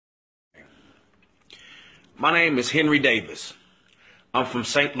My name is Henry Davis. I'm from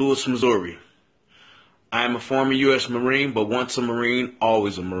St. Louis, Missouri. I am a former U.S. Marine, but once a Marine,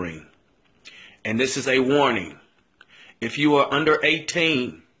 always a Marine. And this is a warning. If you are under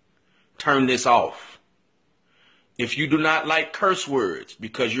 18, turn this off. If you do not like curse words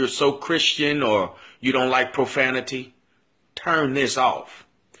because you're so Christian or you don't like profanity, turn this off.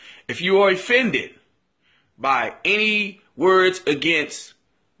 If you are offended by any words against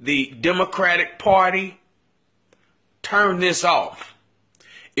the Democratic Party, turn this off.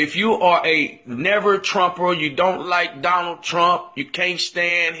 If you are a never Trumper, you don't like Donald Trump, you can't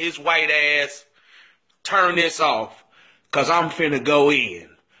stand his white ass, turn this off, because I'm finna go in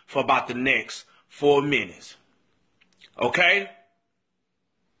for about the next 4 minutes. Okay?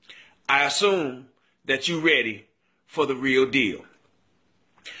 I assume that you ready for the real deal.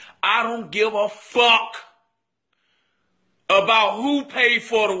 I don't give a fuck about who paid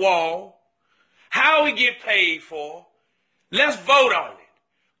for the wall, how we get paid for. Let's vote on it.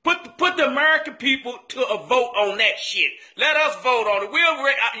 Put the American people to a vote on that shit. Let us vote on it.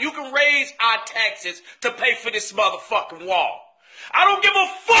 You can raise our taxes to pay for this motherfucking wall. I don't give a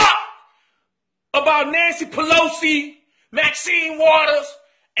fuck about Nancy Pelosi, Maxine Waters,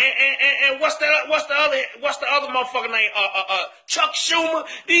 and what's the other motherfucker name? Chuck Schumer.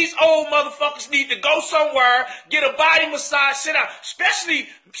 These old motherfuckers need to go somewhere, get a body massage, sit down.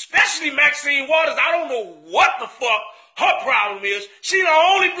 Especially Maxine Waters. I don't know what the fuck her problem is. She the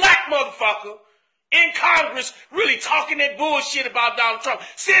only black motherfucker in Congress really talking that bullshit about Donald Trump.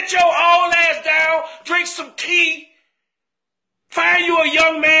 Sit your old ass down, drink some tea, find you a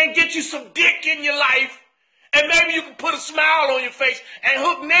young man, get you some dick in your life, and maybe you can put a smile on your face and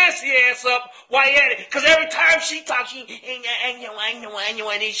hook Nancy ass up while you're at it. Because every time she talks, shut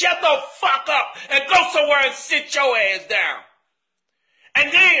the fuck up and go somewhere and sit your ass down.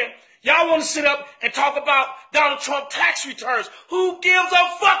 And then y'all want to sit up and talk about Donald Trump tax returns. Who gives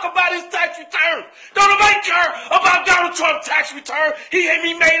a fuck about his tax returns? Don't nobody care about Donald Trump tax return. He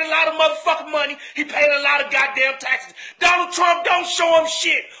made a lot of motherfucking money. He paid a lot of goddamn taxes. Donald Trump don't show him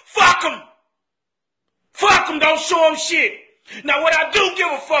shit. Fuck him. Fuck him, don't show him shit. Now what I do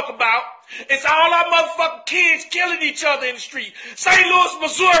give a fuck about is all our motherfucking kids killing each other in the street. St. Louis,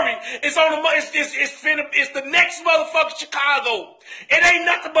 Missouri is on it's the next motherfucking Chicago. It ain't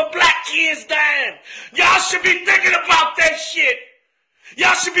nothing but black kids dying. Y'all should be thinking about that shit.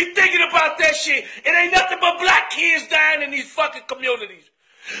 Y'all should be thinking about that shit. It ain't nothing but black kids dying in these fucking communities.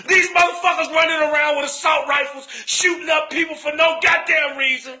 These motherfuckers running around with assault rifles, shooting up people for no goddamn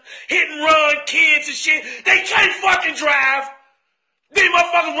reason, hit and run kids and shit. They can't fucking drive. These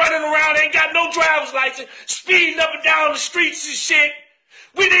motherfuckers running around ain't got no driver's license, speeding up and down the streets and shit.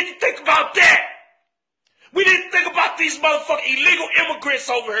 We need to think about that. We need to think about these motherfucking illegal immigrants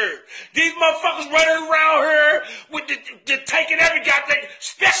over here. These motherfuckers running around here with the taking every goddamn,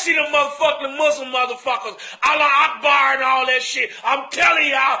 especially the motherfucking Muslim motherfuckers, Allah Akbar and all that shit. I'm telling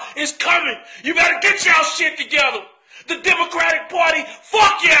y'all, it's coming. You better get y'all shit together. The Democratic Party,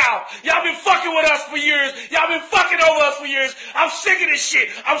 fuck y'all. Y'all been fucking with us for years. Y'all been fucking over us for years. I'm sick of this shit.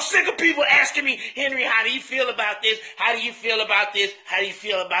 I'm sick of people asking me, Henry, how do you feel about this? How do you feel about this? How do you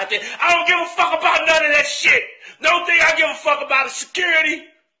feel about this? I don't give a fuck about none of that shit. The only thing I give a fuck about is security.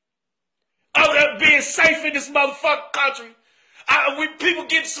 Of being safe in this motherfucking country. People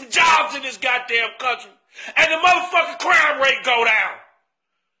getting some jobs in this goddamn country. And the motherfucking crime rate go down.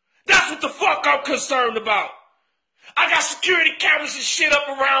 That's what the fuck I'm concerned about. I got security cameras and shit up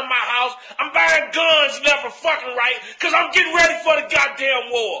around my house. I'm buying guns left and fucking right because I'm getting ready for the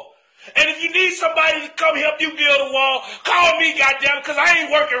goddamn war. And if you need somebody to come help you build a wall, call me, goddamn, because I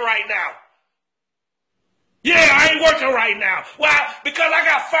ain't working right now. Yeah, I ain't working right now. Why? Because I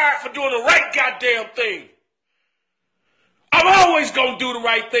got fired for doing the right goddamn thing. I'm always going to do the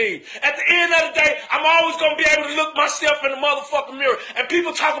right thing. At the end of the day, I'm always going to be able to look myself in the motherfucking mirror. And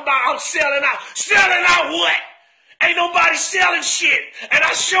people talk about I'm selling out. Selling out what? Ain't nobody selling shit. And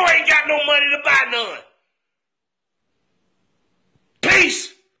I sure ain't got no money to buy none.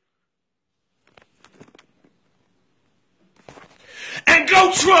 Peace. And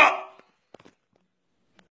go Trump.